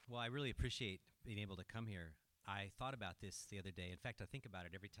Well, I really appreciate being able to come here. I thought about this the other day. In fact, I think about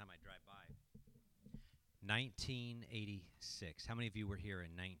it every time I drive by. 1986. How many of you were here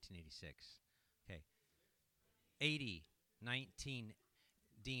in 1986? Okay. 80. 19.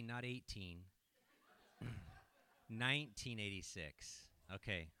 Dean, not 18. 1986.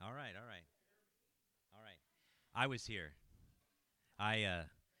 Okay. All right. All right. All right. I was here. I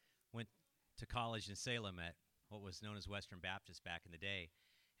went to college in Salem at what was known as Western Baptist back in the day,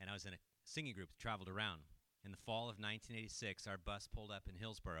 and I was in a singing group that traveled around. In the fall of 1986, our bus pulled up in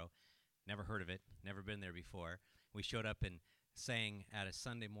Hillsboro. Never heard of it, never been there before. We showed up and sang at a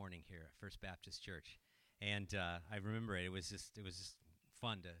Sunday morning here at First Baptist Church, and I remember it. It was just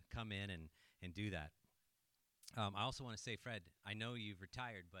fun to come in and do that. I also want to say, Fred, I know you've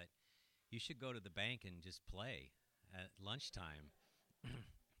retired, but you should go to the bank and just play at lunchtime.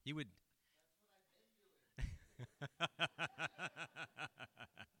 You would.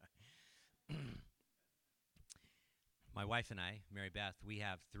 My wife and I, Mary Beth, we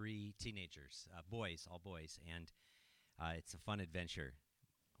have three teenagers, boys, all boys, and it's a fun adventure.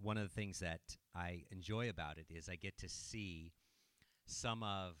 One of the things that I enjoy about it is I get to see some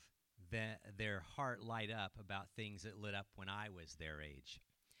of their heart light up about things that lit up when I was their age.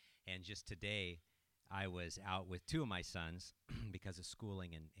 And just today, I was out with two of my sons because of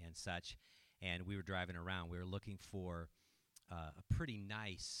schooling and such, and we were driving around. We were looking for a pretty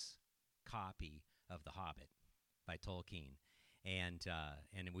nice copy of The Hobbit by Tolkien, and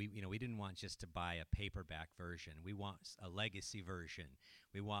we didn't want just to buy a paperback version. We want a legacy version.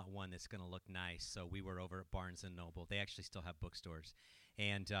 We want one that's going to look nice. So we were over at Barnes and Noble. They actually still have bookstores,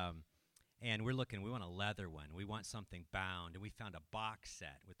 and we're looking. We want a leather one. We want something bound, and we found a box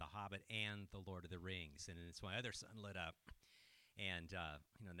set with The Hobbit and The Lord of the Rings, and it's my other son lit up. And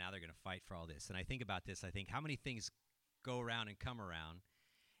now they're going to fight for all this. And I think about this. I think how many things go around and come around,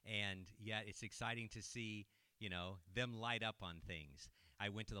 and yet it's exciting to see them light up on things. I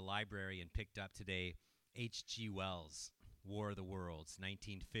went to the library and picked up today H.G. Wells' War of the Worlds,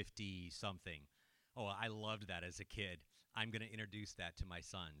 1950 something. Oh, I loved that as a kid. I'm going to introduce that to my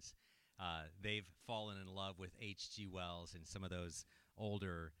sons. They've fallen in love with H.G. Wells and some of those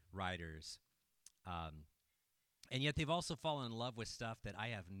older writers. And yet they've also fallen in love with stuff that I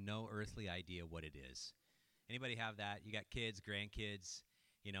have no earthly idea what it is. Anybody have that? You got kids, grandkids.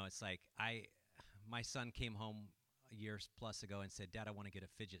 It's like my son came home years plus ago and said, "Dad, I want to get a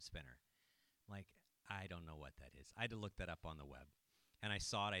fidget spinner." I'm like, I don't know what that is. I had to look that up on the web. And I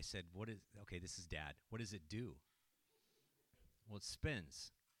saw it. I said, okay, this is Dad. What does it do? Well, it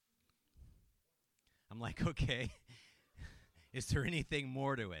spins. I'm like, okay, is there anything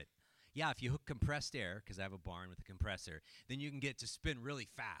more to it? Yeah, if you hook compressed air, because I have a barn with a compressor, then you can get to spin really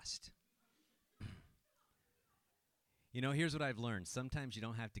fast. Here's what I've learned. Sometimes you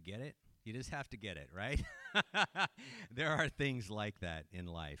don't have to get it. You just have to get it, right? There are things like that in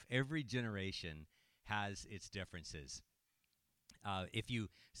life. Every generation has its differences. If you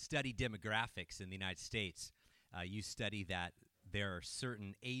study demographics in the United States, you study that there are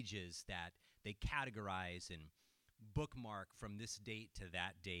certain ages that they categorize and bookmark from this date to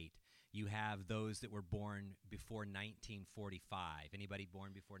that date. You have those that were born before 1945. Anybody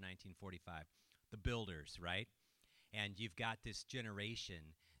born before 1945? The builders, right? And you've got this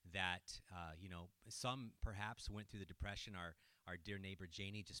generation that, some perhaps went through the Depression. Our dear neighbor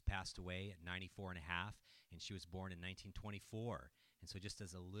Janie just passed away at 94 and a half, and she was born in 1924. And so just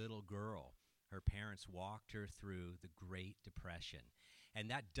as a little girl, her parents walked her through the Great Depression. And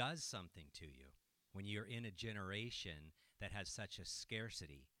that does something to you when you're in a generation that has such a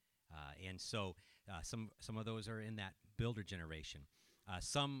scarcity. And so some of those are in that builder generation.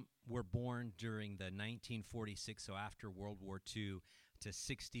 Some were born during the 1946, so after World War II, to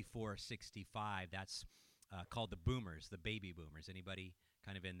 64, 65. That's called the boomers, the baby boomers. Anybody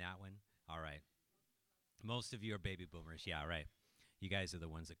kind of in that one? All right. Most of you are baby boomers. Yeah, right. You guys are the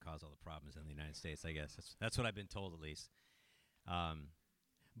ones that cause all the problems in the United States, I guess. That's what I've been told, at least.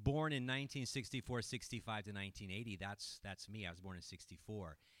 Born in 1964, 65 to 1980, that's me. I was born in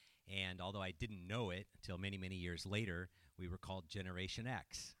 64. And although I didn't know it until many, many years later, we were called Generation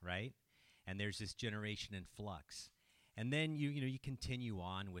X, right? And there's this generation in flux. And then you continue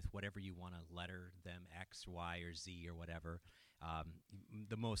on with whatever you want to letter them, X, Y, or Z, or whatever.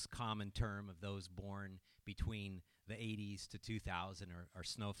 The most common term of those born between the 80s to 2000 are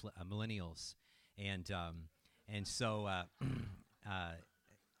millennials. And so,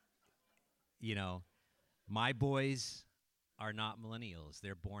 my boys are not millennials.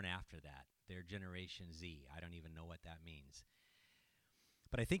 They're born after that. They're Generation Z. I don't even know what that means.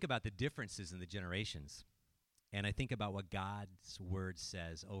 But I think about the differences in the generations. And I think about what God's word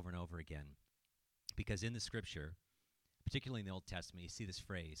says over and over again. Because in the scripture, particularly in the Old Testament, you see this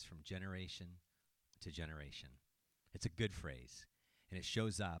phrase, from generation to generation. It's a good phrase, and it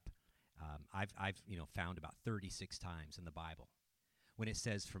shows up. I've found about 36 times in the Bible when it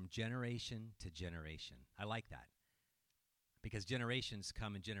says from generation to generation. I like that because generations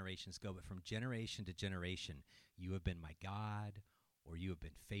come and generations go, but from generation to generation, you have been my God, or you have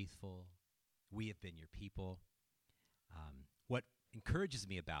been faithful. We have been your people. What encourages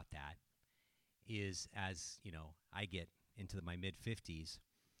me about that is, as I get into my mid-50s,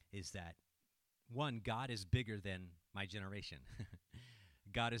 is that, one, God is bigger than my generation.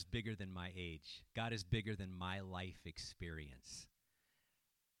 God is bigger than my age. God is bigger than my life experience.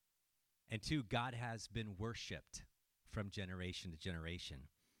 And two, God has been worshiped from generation to generation.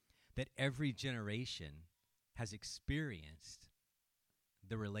 That every generation has experienced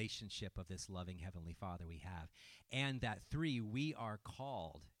the relationship of this loving Heavenly Father we have. And that three, we are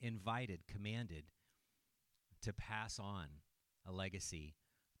called, invited, commanded to pass on a legacy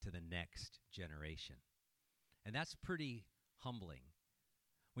to the next generation. And that's pretty humbling.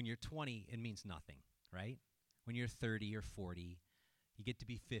 When you're 20, it means nothing, right? When you're 30 or 40, you get to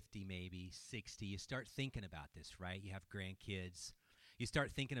be 50 maybe, 60, you start thinking about this, right? You have grandkids. You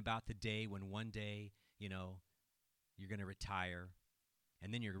start thinking about the day when one day, you're going to retire,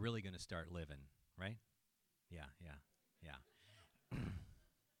 and then you're really going to start living, right? Yeah.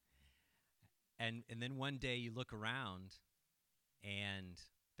 And then one day you look around, and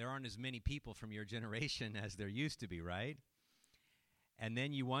there aren't as many people from your generation as there used to be, right? And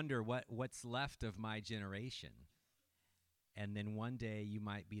then you wonder what's left of my generation. And then one day you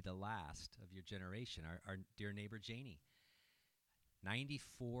might be the last of your generation. Our dear neighbor Janie,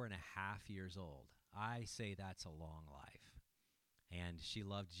 94 and a half years old. I say that's a long life. And she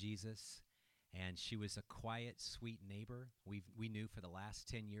loved Jesus, and she was a quiet, sweet neighbor. We knew for the last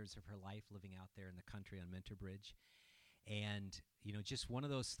 10 years of her life living out there in the country on Mentor Bridge. And, just one of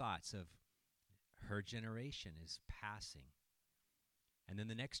those thoughts of her generation is passing. And then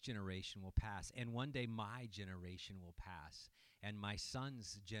the next generation will pass. And one day my generation will pass. And my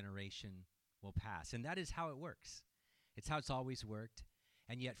son's generation will pass. And that is how it works. It's how it's always worked.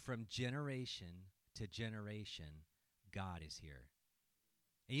 And yet from generation to generation, God is here.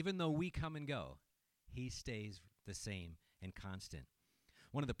 Even though we come and go, he stays the same and constant.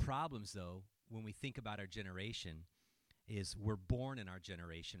 One of the problems, though, when we think about our generation is we're born in our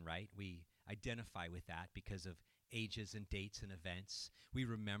generation, right? We identify with that because of ages and dates and events. We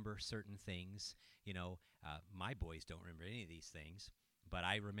remember certain things. My boys don't remember any of these things, but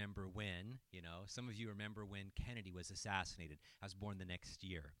I remember when, some of you remember when Kennedy was assassinated. I was born the next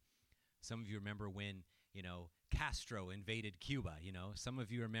year. Some of you remember when, Castro invaded Cuba. Some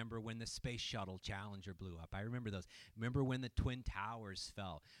of you remember when the space shuttle Challenger blew up. I remember those. Remember when the Twin Towers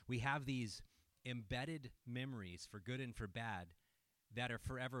fell. We have these embedded memories, for good and for bad, that are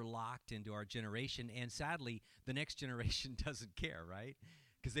forever locked into our generation. And sadly, the next generation doesn't care, right?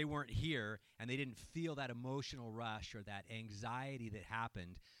 Because they weren't here and they didn't feel that emotional rush or that anxiety that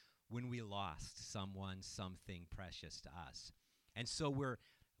happened when we lost someone, something precious to us. And so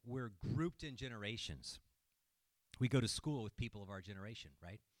we're grouped in generations. We go to school with people of our generation,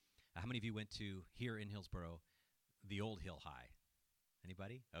 right? How many of you went to, here in Hillsboro, the old Hill High?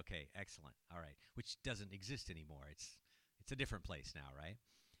 Anybody? Okay, excellent. All right. Which doesn't exist anymore. It's a different place now, right?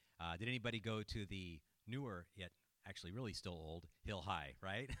 Did anybody go to the newer, yet actually really still old, Hill High,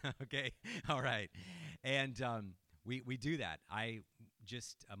 right? Okay, all right. And we do that. I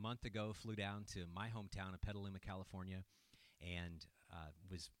just a month ago flew down to my hometown of Petaluma, California, and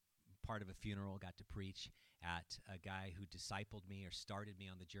was part of a funeral, got to preach at a guy who discipled me or started me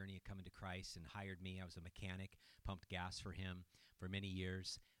on the journey of coming to Christ and hired me. I was a mechanic, pumped gas for him for many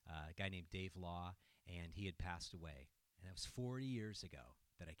years, a guy named Dave Law, and he had passed away. And that was 40 years ago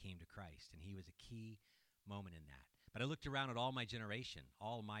that I came to Christ, and he was a key moment in that. But I looked around at all my generation,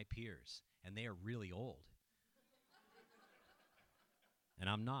 all my peers, and they are really old. And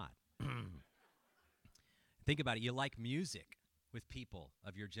I'm not. Think about it. You like music with people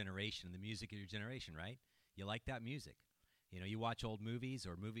of your generation, the music of your generation, right? You like that music. You watch old movies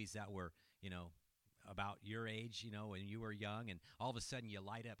or movies that were, about your age, when you were young, and all of a sudden you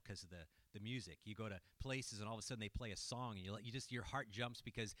light up because of the music. You go to places and all of a sudden they play a song and your heart jumps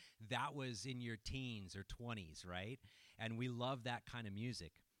because that was in your teens or 20s, right? And we love that kind of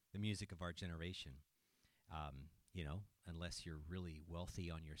music, the music of our generation. Unless you're really wealthy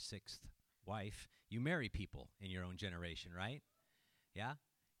on your sixth wife, you marry people in your own generation, right? Yeah?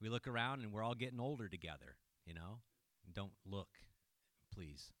 We look around and we're all getting older together, Don't look,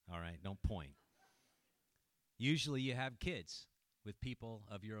 please. All right? Don't point. Usually you have kids with people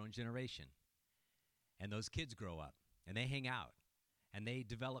of your own generation. And those kids grow up and they hang out and they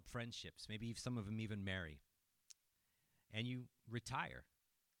develop friendships. Maybe some of them even marry. And you retire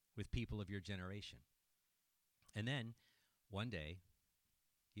with people of your generation. And then one day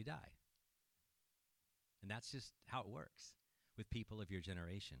you die. And that's just how it works with people of your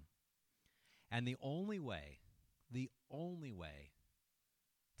generation. And the only way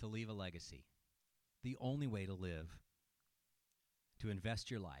to leave a legacy, the only way to live, to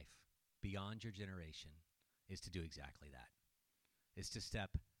invest your life beyond your generation, is to do exactly that. Is to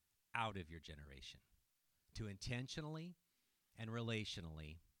step out of your generation, to intentionally and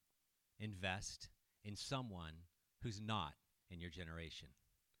relationally invest in someone who's not in your generation,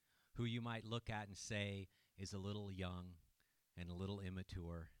 who you might look at and say is a little young and a little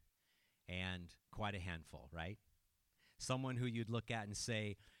immature and quite a handful, right? Someone who you'd look at and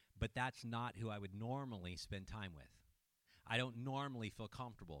say, but that's not who I would normally spend time with. I don't normally feel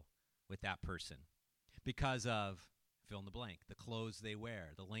comfortable with that person because of fill in the blank, the clothes they wear,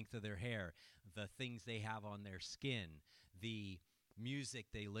 the length of their hair, the things they have on their skin, the music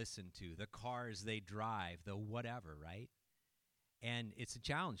they listen to, the cars they drive, the whatever, right? And it's a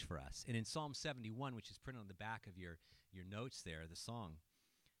challenge for us. And in Psalm 71, which is printed on the back of your notes there, the song,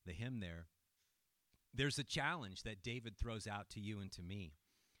 the hymn there, there's a challenge that David throws out to you and to me.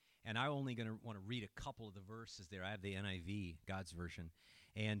 And I'm only going to want to read a couple of the verses there. I have the NIV, God's version.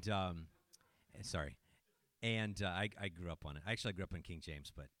 And, I grew up on it. Actually, I grew up on King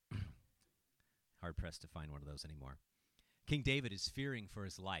James, but hard-pressed to find one of those anymore. King David is fearing for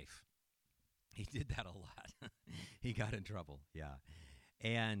his life. He did that a lot. He got in trouble, yeah.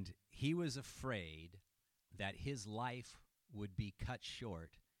 And he was afraid that his life would be cut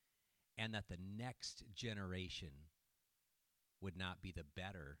short and that the next generation would not be the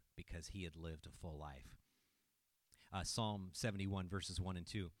better because he had lived a full life. Psalm 71, verses 1 and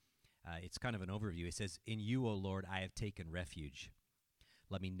 2. It's kind of an overview. It says, "In you, O Lord, I have taken refuge.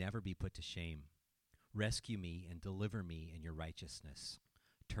 Let me never be put to shame. Rescue me and deliver me in your righteousness.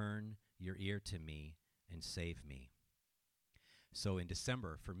 Turn your ear to me and save me." So in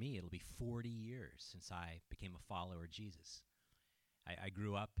December, for me, it'll be 40 years since I became a follower of Jesus. I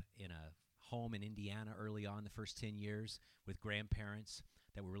grew up in a home in Indiana early on, the first 10 years, with grandparents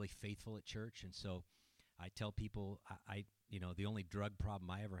that were really faithful at church. And so I tell people, the only drug problem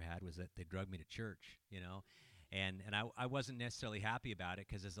I ever had was that they drugged me to church, And I wasn't necessarily happy about it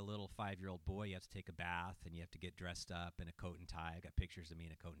because as a little 5-year-old boy, you have to take a bath and you have to get dressed up in a coat and tie. I got pictures of me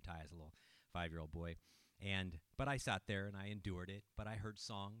in a coat and tie as a little 5-year-old boy. But I sat there and I endured it. But I heard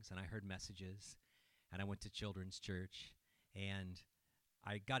songs and I heard messages and I went to children's church and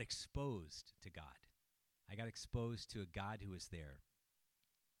I got exposed to God. I got exposed to a God who was there.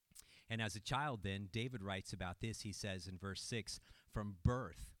 And as a child then, David writes about this. He says in verse 6, "From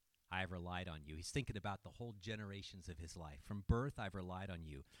birth I have relied on you." He's thinking about the whole generations of his life. "From birth I've relied on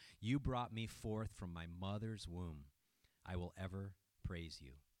you. You brought me forth from my mother's womb. I will ever praise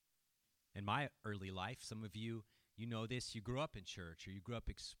you." In my early life, some of you know this, you grew up in church or you grew up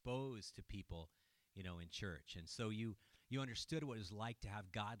exposed to people, in church. And so you understood what it was like to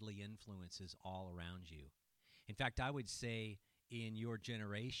have godly influences all around you. In fact, I would say in your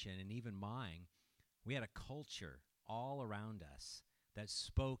generation and even mine, we had a culture all around us that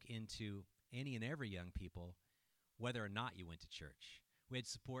spoke into any and every young people, whether or not you went to church. We had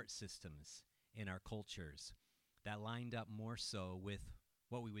support systems in our cultures that lined up more so with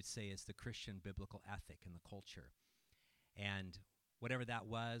what we would say is the Christian biblical ethic in the culture. And whatever that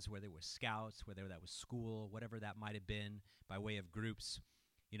was, whether it was scouts, whether that was school, whatever that might have been by way of groups,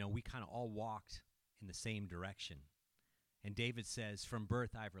 we kind of all walked in the same direction. And David says, "From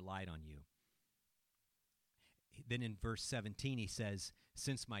birth I've relied on you." Then in verse 17 he says,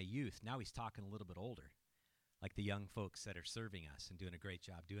 "Since my youth." Now he's talking a little bit older, like the young folks that are serving us and doing a great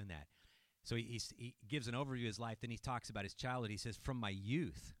job doing that. So he gives an overview of his life. Then he talks about his childhood. He says, "From my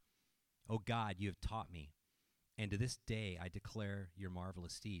youth, O God, you have taught me. And to this day I declare your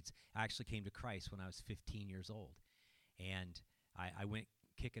marvelous deeds." I actually came to Christ when I was 15 years old. And I went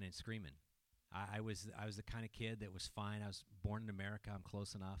kicking and screaming. I was the kind of kid that was fine. I was born in America. I'm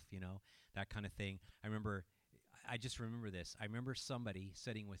close enough, that kind of thing. I just remember this. I remember somebody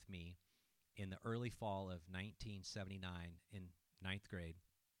sitting with me in the early fall of 1979 in 9th grade.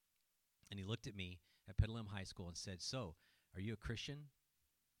 And he looked at me at Petaluma High School and said, "So, are you a Christian?"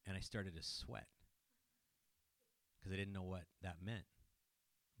 And I started to sweat because I didn't know what that meant.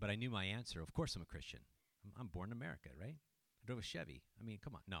 But I knew my answer. Of course I'm a Christian. I'm born in America, right? I drove a Chevy. I mean,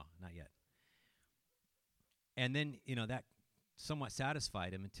 come on. No, not yet. And then, that somewhat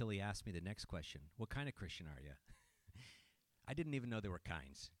satisfied him until he asked me the next question. What kind of Christian are you? I didn't even know there were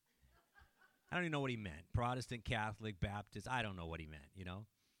kinds. I don't even know what he meant. Protestant, Catholic, Baptist. I don't know what he meant, you know.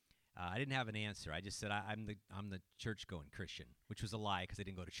 I didn't have an answer. I just said I'm the church-going Christian, which was a lie because I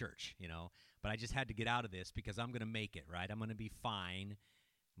didn't go to church, you know. But I just had to get out of this because I'm going to make it, right? I'm going to be fine.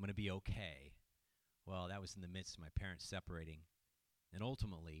 I'm going to be okay. Well, that was in the midst of my parents separating, and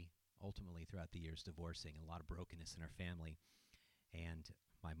ultimately throughout the years divorcing, and a lot of brokenness in our family. And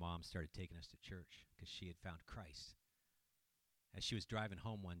my mom started taking us to church because she had found Christ. As she was driving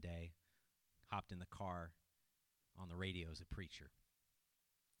home one day, hopped in the car, on the radio as a preacher.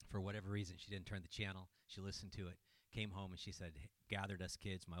 For whatever reason, she didn't turn the channel. She listened to it, came home, and she said, gathered us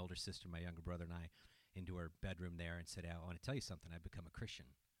kids, my older sister, my younger brother, and I, into her bedroom there and said, I want to tell you something. I've become a Christian.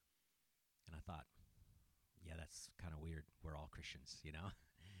 And I thought, yeah, that's kind of weird. We're all Christians, you know,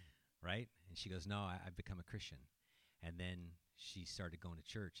 right? And she goes, no, I've become a Christian. And then she started going to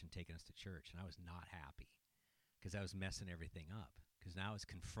church and taking us to church, and I was not happy because I was messing everything up, because now it's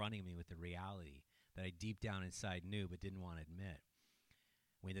confronting me with the reality that I deep down inside knew but didn't want to admit.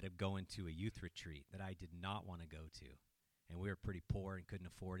 We ended up going to a youth retreat that I did not want to go to, and we were pretty poor and couldn't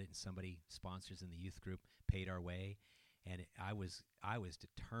afford it, and somebody, sponsors in the youth group, paid our way, and I was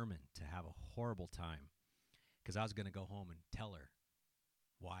determined to have a horrible time because I was going to go home and tell her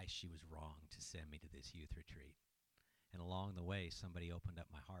why she was wrong to send me to this youth retreat. And along the way, somebody opened up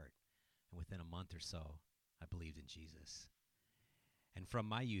my heart, and within a month or so, I believed in Jesus. And from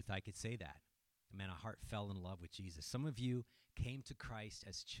my youth, I could say that. Man, a heart fell in love with Jesus. Some of you came to Christ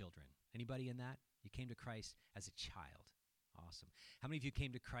as children. Anybody in that? You came to Christ as a child. Awesome. How many of you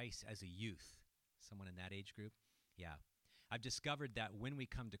came to Christ as a youth? Someone in that age group? Yeah. I've discovered that when we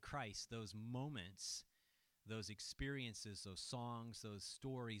come to Christ, those moments, those experiences, those songs, those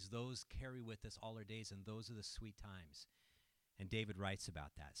stories, those carry with us all our days, and those are the sweet times. And David writes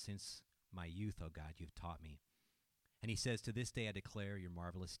about that. Since my youth, O God, you've taught me. And he says, to this day I declare your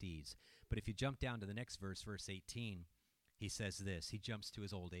marvelous deeds. But if you jump down to the next verse, verse 18, he says this. He jumps to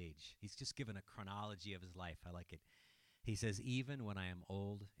his old age. He's just given a chronology of his life. I like it. He says, even when I am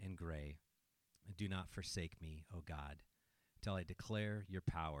old and gray, do not forsake me, O God, till I declare your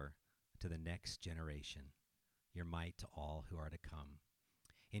power to the next generation, your might to all who are to come.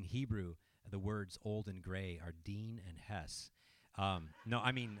 In Hebrew, the words old and gray are Dean and Hess.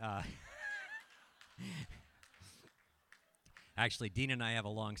 Actually, Dean and I have a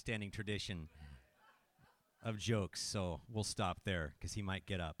long-standing tradition of jokes, so we'll stop there because he might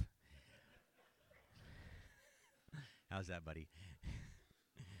get up. How's that, buddy?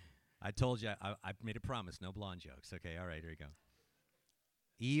 I told you, I made a promise, no blonde jokes. Okay, all right, here we go.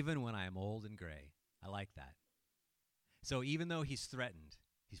 Even when I am old and gray. I like that. So even though he's threatened,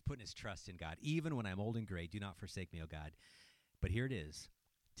 he's putting his trust in God. Even when I'm old and gray, do not forsake me, O God. But here it is,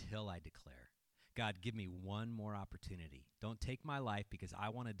 till I declare. God, give me one more opportunity. Don't take my life because I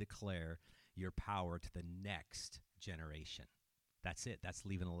want to declare your power to the next generation. That's it. That's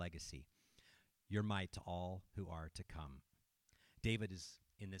leaving a legacy. Your might to all who are to come. David is,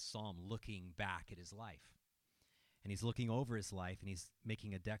 in this psalm, looking back at his life. And he's looking over his life, and he's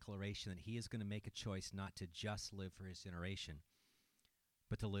making a declaration that he is going to make a choice not to just live for his generation,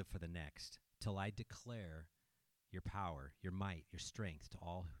 but to live for the next. Till I declare your power, your might, your strength to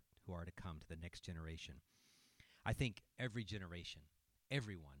all who are to come, to the next generation. I think every generation,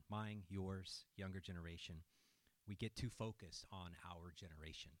 everyone, mine, yours, younger generation, we get too focused on our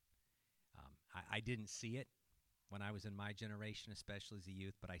generation. I didn't see it when I was in my generation, especially as a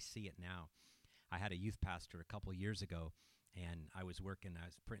youth, but I see it now. I had a youth pastor a couple years ago, and I was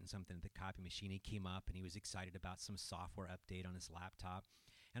printing something at the copy machine. He came up, and he was excited about some software update on his laptop.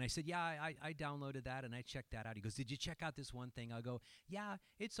 And I said, yeah, I downloaded that, and I checked that out. He goes, did you check out this one thing? I'll go, yeah,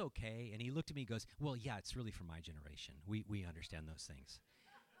 it's okay. And he looked at me and goes, well, yeah, it's really for my generation. We understand those things.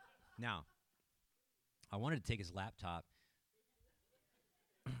 Now, I wanted to take his laptop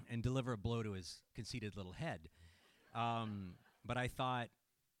and deliver a blow to his conceited little head. But I thought,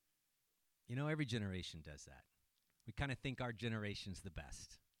 every generation does that. We kind of think our generation's the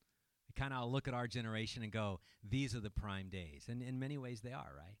best. We kind of look at our generation and go, these are the prime days. And in many ways they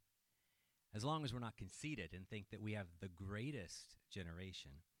are, right? As long as we're not conceited and think that we have the greatest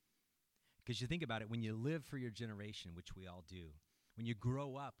generation. Because you think about it, when you live for your generation, which we all do, when you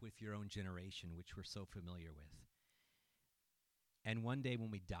grow up with your own generation, which we're so familiar with, and one day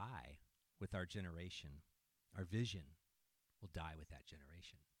when we die with our generation, our vision will die with that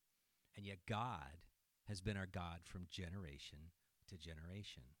generation. And yet God has been our God from generation to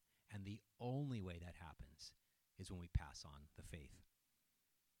generation. And the only way that happens is when we pass on the faith.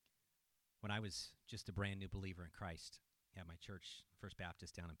 When I was just a brand new believer in Christ, at my church, First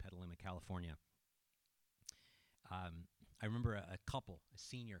Baptist down in Petaluma, California. I remember a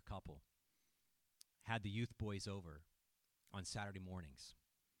senior couple, had the youth boys over on Saturday mornings.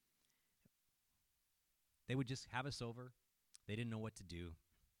 They would just have us over. They didn't know what to do.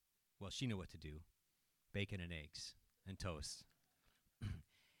 Well, she knew what to do. Bacon and eggs and toast.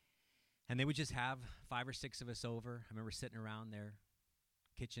 And they would just have 5 or 6 of us over. I remember sitting around their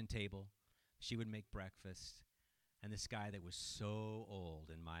kitchen table. She would make breakfast. And this guy that was so old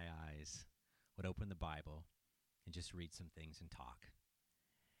in my eyes would open the Bible and just read some things and talk.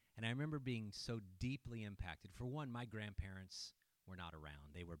 And I remember being so deeply impacted. For one, my grandparents were not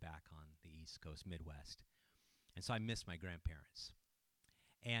around. They were back on the East Coast, Midwest. And so I missed my grandparents.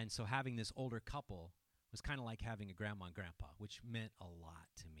 And so having this older couple was kind of like having a grandma and grandpa, which meant a lot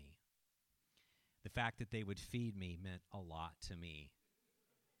to me. The fact that they would feed me meant a lot to me.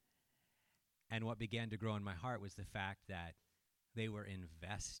 And what began to grow in my heart was the fact that they were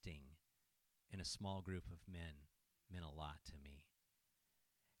investing in a small group of men meant a lot to me.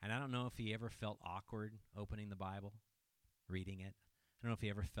 And I don't know if he ever felt awkward opening the Bible, reading it. I don't know if he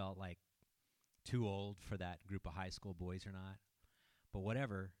ever felt like too old for that group of high school boys or not. But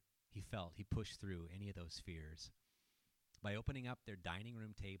whatever he felt, he pushed through any of those fears by opening up their dining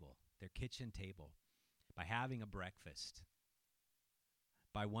room table, their kitchen table, by having a breakfast,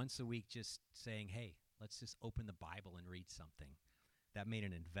 by once a week just saying, hey, let's just open the Bible and read something. That made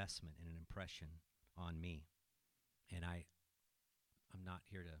an investment and an impression on me. And I'm not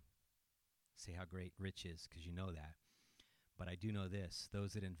here to say how great Rich is, because you know that. But I do know this: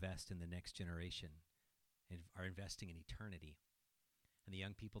 those that invest in the next generation are investing in eternity. And the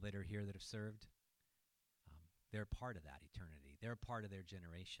young people that are here that have served, they're a part of that eternity. They're a part of their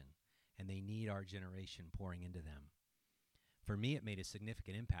generation, and they need our generation pouring into them. For me, it made a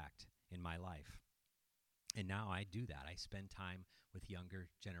significant impact in my life. And now I do that. I spend time with younger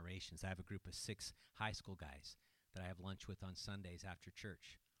generations. I have a group of 6 high school guys that I have lunch with on Sundays after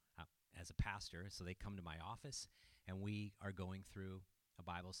church as a pastor. So they come to my office, and we are going through a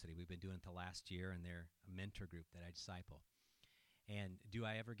Bible study. We've been doing it the last year, and they're a mentor group that I disciple. And do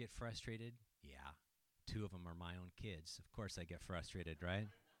I ever get frustrated? Yeah. 2 of them are my own kids. Of course I get frustrated, right?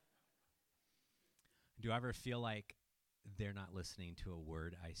 Do I ever feel like they're not listening to a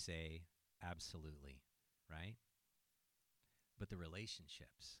word I say? Absolutely, right? But the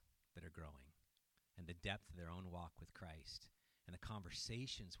relationships that are growing and the depth of their own walk with Christ and the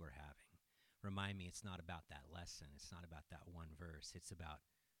conversations we're having remind me it's not about that lesson. It's not about that one verse. It's about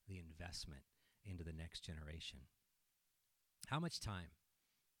the investment into the next generation. How much time,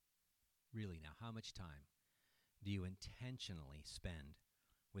 really now, how much time do you intentionally spend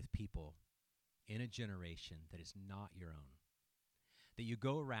with people in a generation that is not your own? That you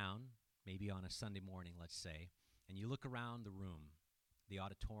go around, maybe on a Sunday morning, let's say, and you look around the room, the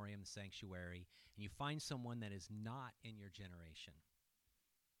auditorium, the sanctuary, and you find someone that is not in your generation.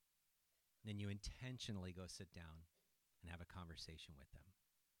 Then you intentionally go sit down and have a conversation with them.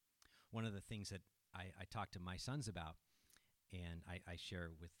 One of the things that I talk to my sons about, and I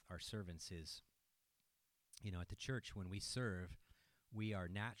share with our servants, is, at the church, when we serve, we are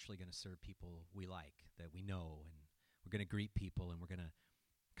naturally going to serve people we like, that we know, and we're going to greet people, and we're going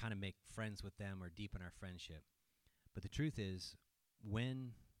to kind of make friends with them or deepen our friendship. But the truth is,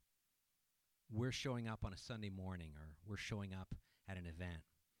 when we're showing up on a Sunday morning or we're showing up at an event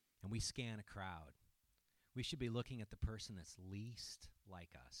and we scan a crowd, we should be looking at the person that's least like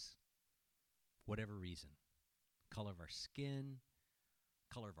us, whatever reason. Color of our skin,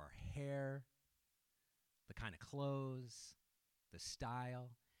 color of our hair, the kind of clothes, the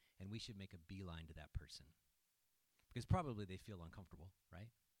style, and we should make a beeline to that person. Because probably they feel uncomfortable, right?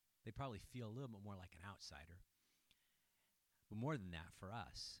 They probably feel a little bit more like an outsider. But more than that, for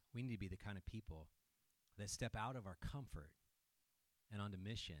us, we need to be the kind of people that step out of our comfort and onto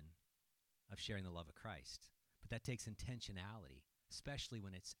mission of sharing the love of Christ. But that takes intentionality, especially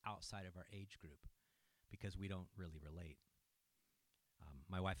when it's outside of our age group, because we don't really relate.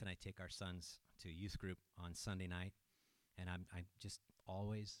 My wife and I take our sons to youth group on Sunday night, and I just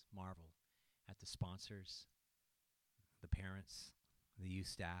always marvel at the sponsors, the parents, the youth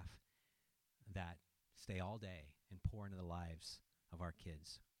staff that stay all day and pour into the lives of our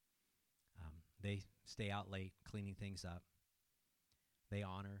kids. They stay out late cleaning things up. They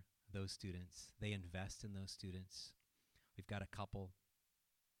honor those students. They invest in those students. We've got a couple,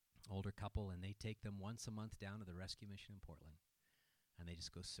 older couple, and they take them once a month down to the rescue mission in Portland, and they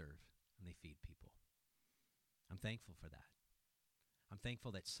just go serve, and they feed people. I'm thankful for that. I'm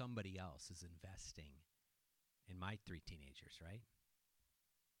thankful that somebody else is investing in my 3 teenagers, right?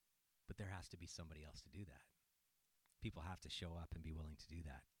 But there has to be somebody else to do that. people have to show up and be willing to do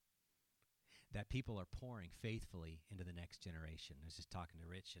that. That people are pouring faithfully into the next generation. I was just talking to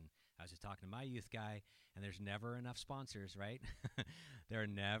Rich, and I was just talking to my youth guy, and there's never enough sponsors, right? There are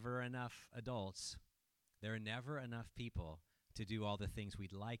never enough adults. There are never enough people to do all the things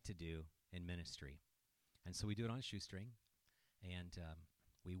we'd like to do in ministry. And so we do it on a shoestring, and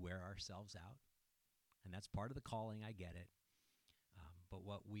we wear ourselves out. And that's part of the calling, I get it. But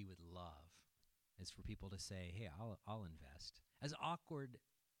what we would love is for people to say, hey, I'll invest. As awkward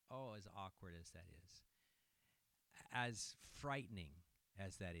as that is, as frightening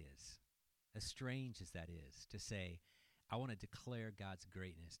as that is, as strange as that is, to say, I want to declare God's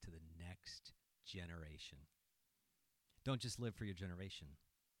greatness to the next generation. Don't just live for your generation.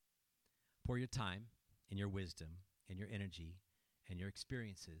 Pour your time and your wisdom and your energy and your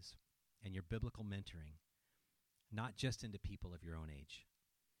experiences and your biblical mentoring, not just into people of your own age,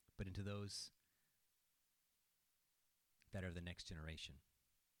 but into those that are the next generation.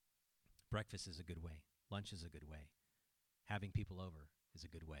 Breakfast is a good way. Lunch is a good way. Having people over is a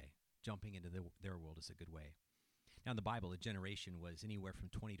good way. Jumping into their world is a good way. Now, in the Bible, a generation was anywhere from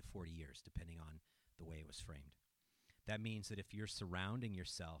 20 to 40 years, depending on the way it was framed. That means that if you're surrounding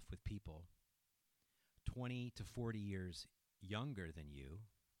yourself with people 20 to 40 years younger than you,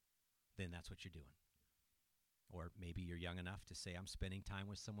 then that's what you're doing. Or maybe you're young enough to say, I'm spending time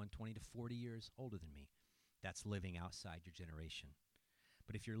with someone 20 to 40 years older than me. That's living outside your generation.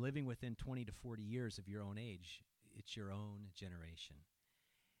 But if you're living within 20 to 40 years of your own age, it's your own generation.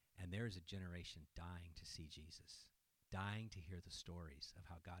 And there is a generation dying to see Jesus, dying to hear the stories of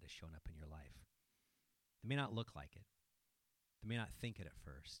how God has shown up in your life. They may not look like it. They may not think it at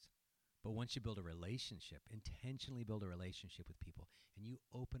first. But once you build a relationship, intentionally build a relationship with people, and you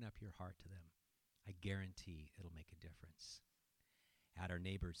open up your heart to them, I guarantee it'll make a difference. At our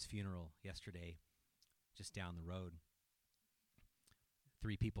neighbor's funeral yesterday, just down the road,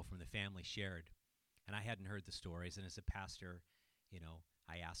 3 people from the family shared, and I hadn't heard the stories, and as a pastor,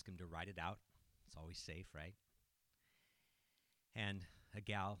 I asked him to write it out. It's always safe, right? And a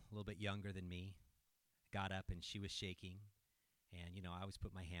gal, a little bit younger than me, got up and she was shaking, and, I always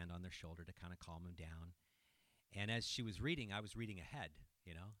put my hand on their shoulder to kind of calm them down. And as she was reading, I was reading ahead,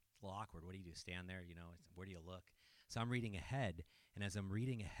 It's a little awkward. What do you do? Stand there, where do you look? So I'm reading ahead, and as I'm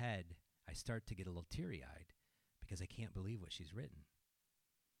reading ahead, I start to get a little teary-eyed because I can't believe what she's written.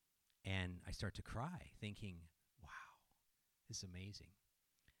 And I start to cry, thinking, wow, this is amazing.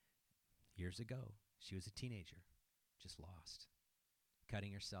 Years ago, she was a teenager, just lost,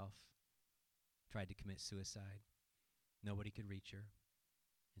 cutting herself, tried to commit suicide. Nobody could reach her.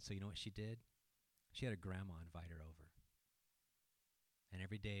 And so you know what she did? She had her grandma invite her over. And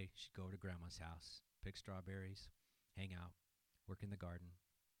every day she'd go over to grandma's house, pick strawberries, hang out, work in the garden.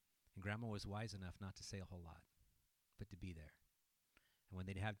 And grandma was wise enough not to say a whole lot, but to be there. And when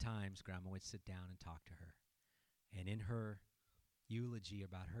they'd have times, grandma would sit down and talk to her. And in her eulogy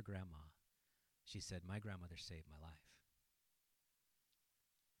about her grandma, she said, my grandmother saved my life.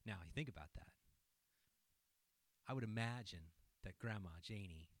 Now, you think about that. I would imagine that Grandma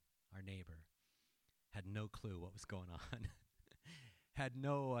Janie, our neighbor, had no clue what was going on, had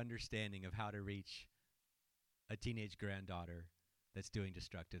no understanding of how to reach a teenage granddaughter that's doing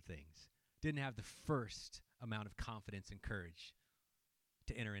destructive things, didn't have the first amount of confidence and courage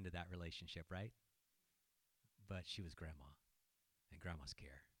to enter into that relationship, right? But she was grandma, and grandmas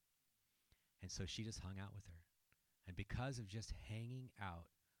care. And so she just hung out with her. And because of just hanging out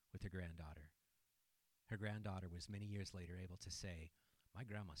with her granddaughter was many years later able to say, my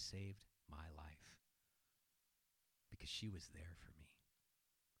grandma saved my life because she was there for me.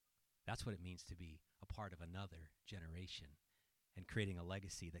 That's what it means to be a part of another generation and creating a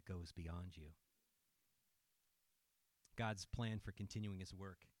legacy that goes beyond you. God's plan for continuing his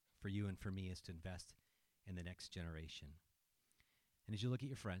work for you and for me is to invest in the next generation. And as you look at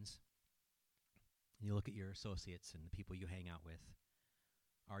your friends, and you look at your associates and the people you hang out with,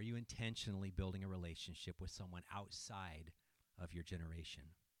 are you intentionally building a relationship with someone outside of your generation?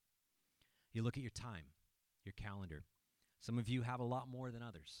 You look at your time, your calendar. Some of you have a lot more than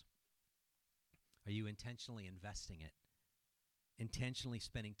others. Are you intentionally investing it? Intentionally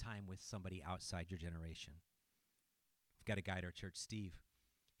spending time with somebody outside your generation? We've got a guy at our church, Steve.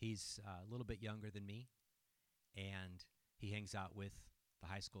 He's a little bit younger than me, and he hangs out with the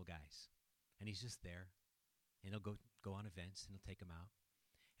high school guys. And he's just there, and he'll go on events, and he'll take them out.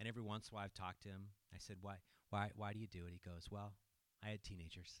 And every once in a while I've talked to him. I said, why do you do it? He goes, well, I had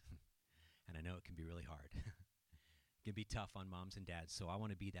teenagers, and I know it can be really hard. It can be tough on moms and dads, so I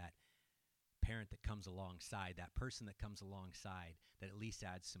want to be that parent that comes alongside, that person that comes alongside that at least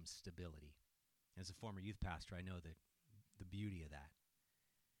adds some stability. As a former youth pastor, I know that the beauty of that.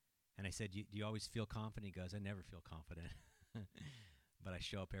 And I said, do you always feel confident? He goes, I never feel confident. But I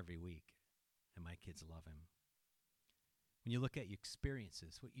show up every week, and my kids love him. When you look at your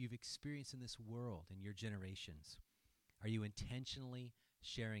experiences, what you've experienced in this world in your generations, are you intentionally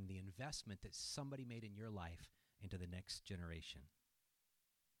sharing the investment that somebody made in your life into the next generation?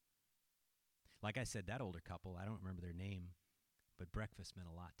 Like I said, that older couple, I don't remember their name, but breakfast meant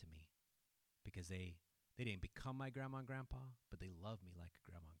a lot to me because they didn't become my grandma and grandpa, but they loved me like a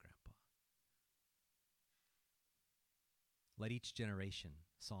grandma and grandpa. Let each generation,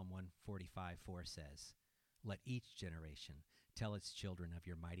 Psalm 145:4 says, let each generation tell its children of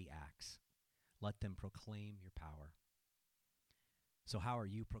your mighty acts. Let them proclaim your power. So how are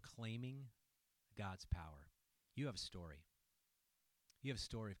you proclaiming God's power? You have a story. You have a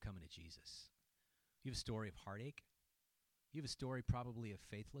story of coming to Jesus. You have a story of heartache. You have a story probably of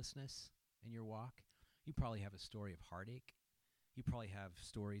faithlessness in your walk. You probably have a story of heartache. You probably have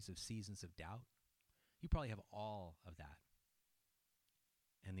stories of seasons of doubt. You probably have all of that.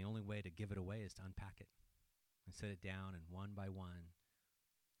 And the only way to give it away is to unpack it and set it down and one by one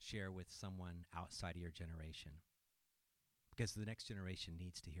share with someone outside of your generation. Because the next generation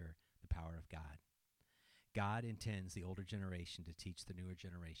needs to hear the power of God. God intends the older generation to teach the newer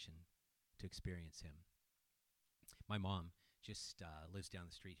generation to experience him. My mom just lives down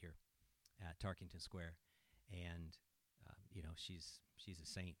the street here at Tarkington Square, and she's a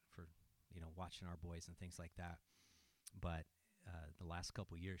saint for watching our boys and things like that. But the last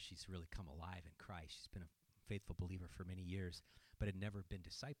couple of years, she's really come alive in Christ. She's been a faithful believer for many years, but had never been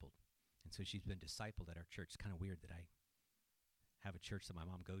discipled, and so she's been discipled at our church. It's kind of weird that I have a church that my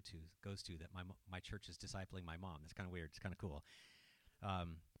mom goes to that my church is discipling my mom. That's kind of weird. It's kind of cool.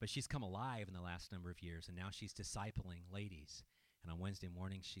 But she's come alive in the last number of years, and now she's discipling ladies. And on Wednesday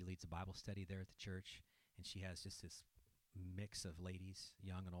mornings, she leads a Bible study there at the church, and she has just this mix of ladies,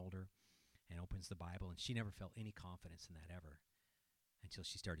 young and older, and opens the Bible. And she never felt any confidence in that ever until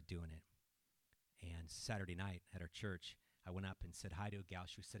she started doing it. And Saturday night at our church, I went up and said hi to a gal.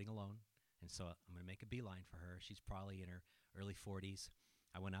 She was sitting alone, and so I'm going to make a beeline for her. She's probably in her early 40s.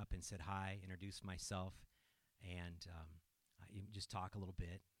 I went up and said hi, introduced myself, and I just talk a little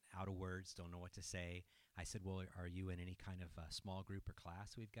bit, out of words, don't know what to say. I said, well, are you in any kind of small group or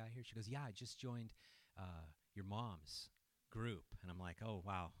class we've got here? She goes, yeah, I just joined your mom's group. And I'm like, oh,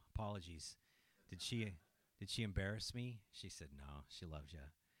 wow, apologies. Did she embarrass me? She said, no, she loves you.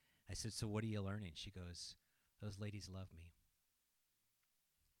 I said, so what are you learning? She goes, those ladies love me.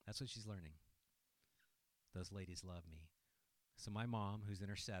 That's what she's learning. Those ladies love me. So my mom, who's in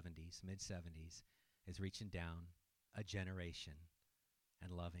her 70s, mid-70s, is reaching down a generation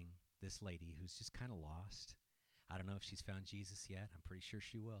and loving this lady who's just kind of lost. I don't know if she's found Jesus yet. I'm pretty sure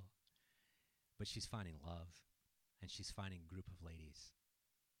she will. But she's finding love, and she's finding a group of ladies.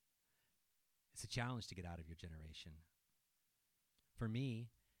 It's a challenge to get out of your generation. For me,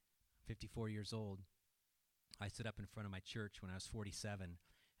 54 years old, I stood up in front of my church when I was 47,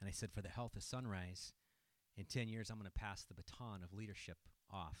 and I said, for the health of Sunrise, in 10 years, I'm going to pass the baton of leadership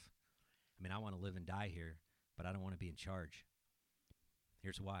off. I mean, I want to live and die here, but I don't want to be in charge.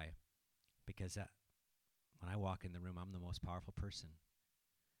 Here's why. Because when I walk in the room, I'm the most powerful person,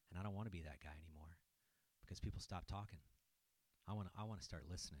 and I don't want to be that guy anymore because people stop talking. I want to start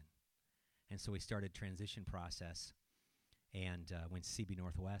listening. And so we started transition process, and when CB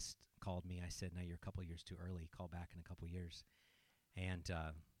Northwest called me, I said, no, you're a couple years too early. Call back in a couple years. And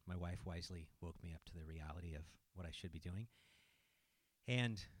my wife wisely woke me up to the reality of what I should be doing.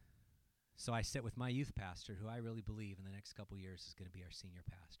 And so I sit with my youth pastor, who I really believe in the next couple years is going to be our senior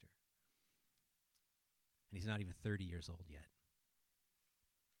pastor. And he's not even 30 years old yet.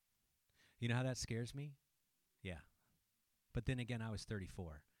 You know how that scares me? Yeah. But then again, I was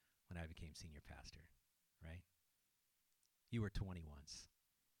 34 when I became senior pastor, right? You were 20 once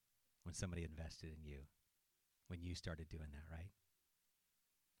when somebody invested in you, when you started doing that, right?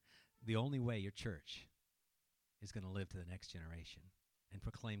 The only way your church is going to live to the next generation and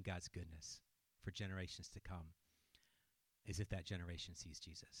proclaim God's goodness for generations to come is if that generation sees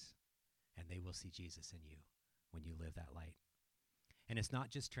Jesus, and they will see Jesus in you when you live that light. And it's not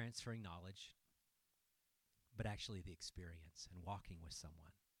just transferring knowledge, but actually the experience and walking with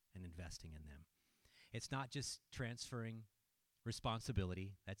someone and investing in them. It's not just transferring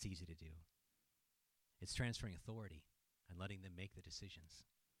responsibility. That's easy to do. It's transferring authority and letting them make the decisions.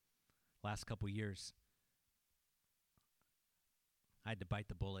 Last couple years, I had to bite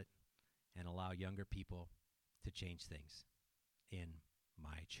the bullet and allow younger people to change things in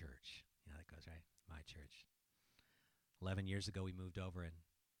my church. You know how that goes, right? My church. 11 years ago, we moved over and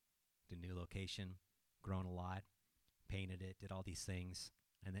to a new location, grown a lot. repainted it, did all these things.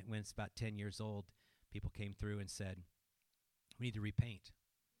 And then when it's about 10 years old, people came through and said, we need to repaint.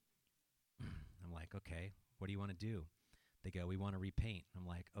 I'm like, okay, what do you want to do? They go, we want to repaint. I'm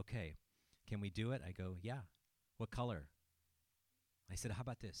like, okay, can we do it? I go, yeah. What color? I said, how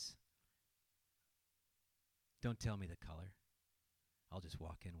about this? Don't tell me the color. I'll just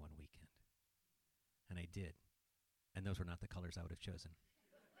walk in one weekend. And I did. And those were not the colors I would have chosen.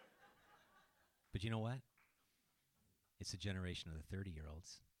 But you know what? It's a generation of the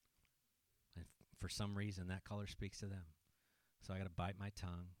 30-year-olds. And for some reason, that color speaks to them. So I got to bite my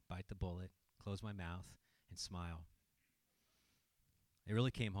tongue, bite the bullet, close my mouth, and smile. It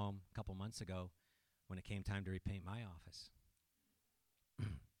really came home a couple months ago when it came time to repaint my office.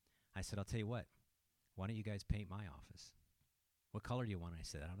 I said, I'll tell you what. Why don't you guys paint my office? What color do you want? I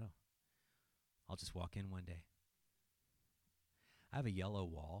said, I don't know. I'll just walk in one day. I have a yellow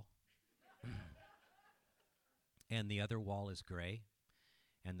wall. And the other wall is gray.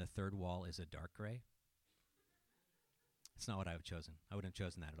 And the third wall is a dark gray. It's not what I would have chosen. I wouldn't have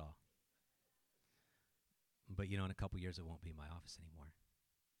chosen that at all. But, in a couple years, it won't be my office anymore.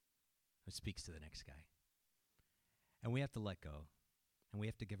 It speaks to the next guy. And we have to let go. And we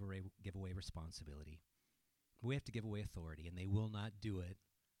have to give away responsibility. We have to give away authority. And they will not do it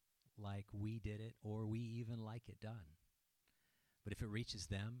like we did it or we even like it done. But if it reaches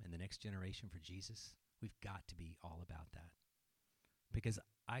them and the next generation for Jesus, we've got to be all about that. Because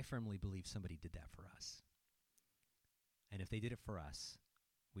I firmly believe somebody did that for us. And if they did it for us,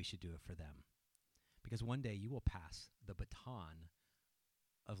 we should do it for them. Because one day you will pass the baton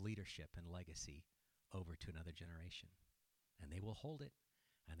of leadership and legacy over to another generation. And they will hold it,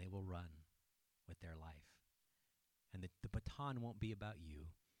 and they will run with their life. And the baton won't be about you,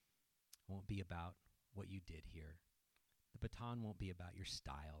 won't be about what you did here. The baton won't be about your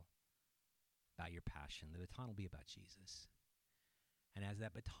style, about your passion. The baton will be about Jesus. And as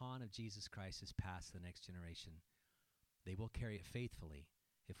that baton of Jesus Christ is passed to the next generation, they will carry it faithfully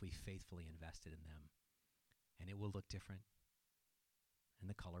if we faithfully invested in them. And it will look different, and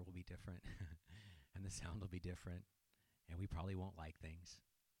the color will be different, and the sound will be different, and we probably won't like things,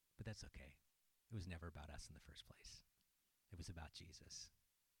 but that's okay. It was never about us in the first place. It was about Jesus.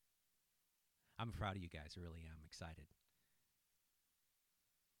 I'm proud of you guys. I really am excited.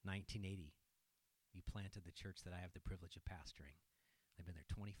 1980, you planted the church that I have the privilege of pastoring. I've been there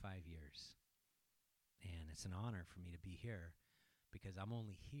 25 years. And it's an honor for me to be here because I'm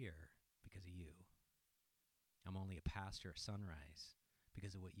only here because of you. I'm only a pastor at Sunrise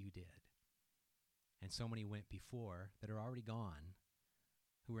because of what you did. And so many went before that are already gone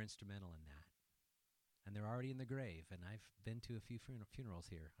who were instrumental in that. And they're already in the grave, and I've been to a few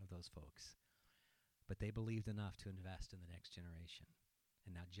funerals here of those folks. But they believed enough to invest in the next generation.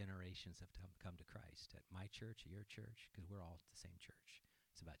 And now generations have come to Christ at my church, at your church, because we're all the same church.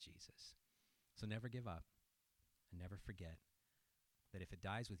 It's about Jesus. So never give up and never forget that if it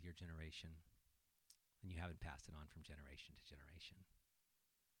dies with your generation, then you haven't passed it on from generation to generation.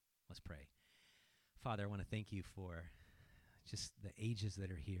 Let's pray. Father, I want to thank you for just the ages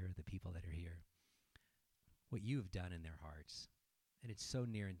that are here, the people that are here, what you have done in their hearts. And it's so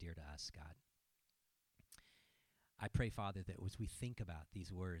near and dear to us, God. I pray, Father, that as we think about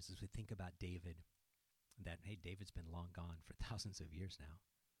these words, as we think about David, that, hey, David's been long gone for thousands of years now.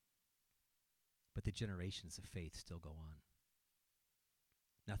 But the generations of faith still go on.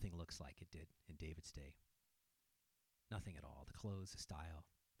 Nothing looks like it did in David's day. Nothing at all. The clothes, the style,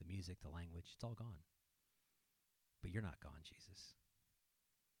 the music, the language, it's all gone. But you're not gone, Jesus.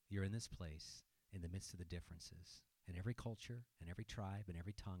 You're in this place in the midst of the differences in every culture and every tribe and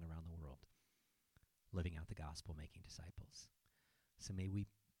every tongue around the world, living out the gospel, making disciples. So may we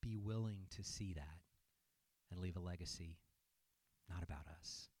be willing to see that and leave a legacy not about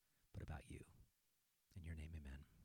us, but about you. In your name, amen.